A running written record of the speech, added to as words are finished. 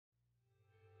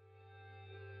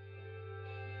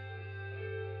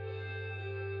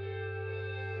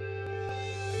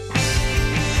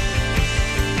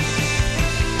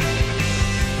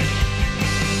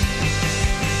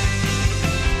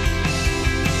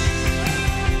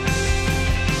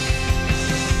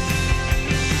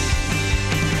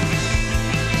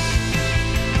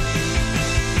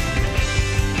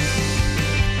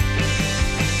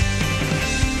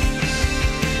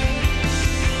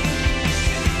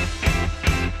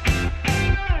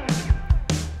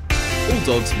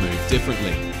dogs move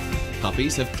differently.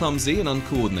 Puppies have clumsy and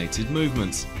uncoordinated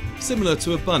movements, similar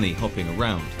to a bunny hopping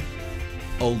around.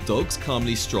 Old dogs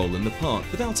calmly stroll in the park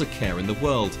without a care in the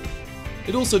world.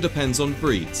 It also depends on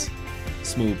breeds.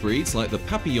 Small breeds like the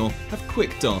Papillon have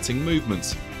quick darting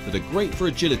movements that are great for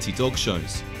agility dog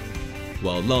shows,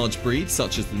 while large breeds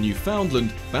such as the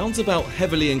Newfoundland bounce about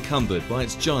heavily encumbered by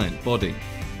its giant body.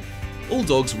 All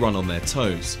dogs run on their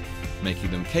toes,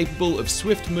 making them capable of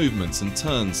swift movements and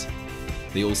turns.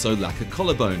 They also lack a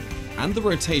collarbone and the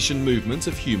rotation movement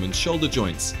of human shoulder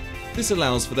joints. This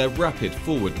allows for their rapid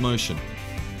forward motion.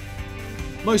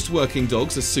 Most working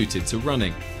dogs are suited to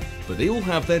running, but they all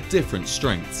have their different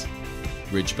strengths.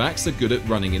 Ridgebacks are good at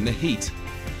running in the heat,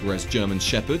 whereas German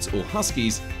Shepherds or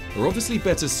Huskies are obviously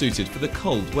better suited for the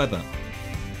cold weather.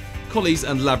 Collies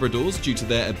and Labradors, due to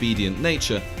their obedient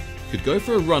nature, could go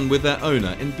for a run with their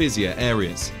owner in busier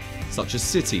areas, such as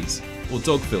cities or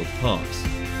dog-filled parks.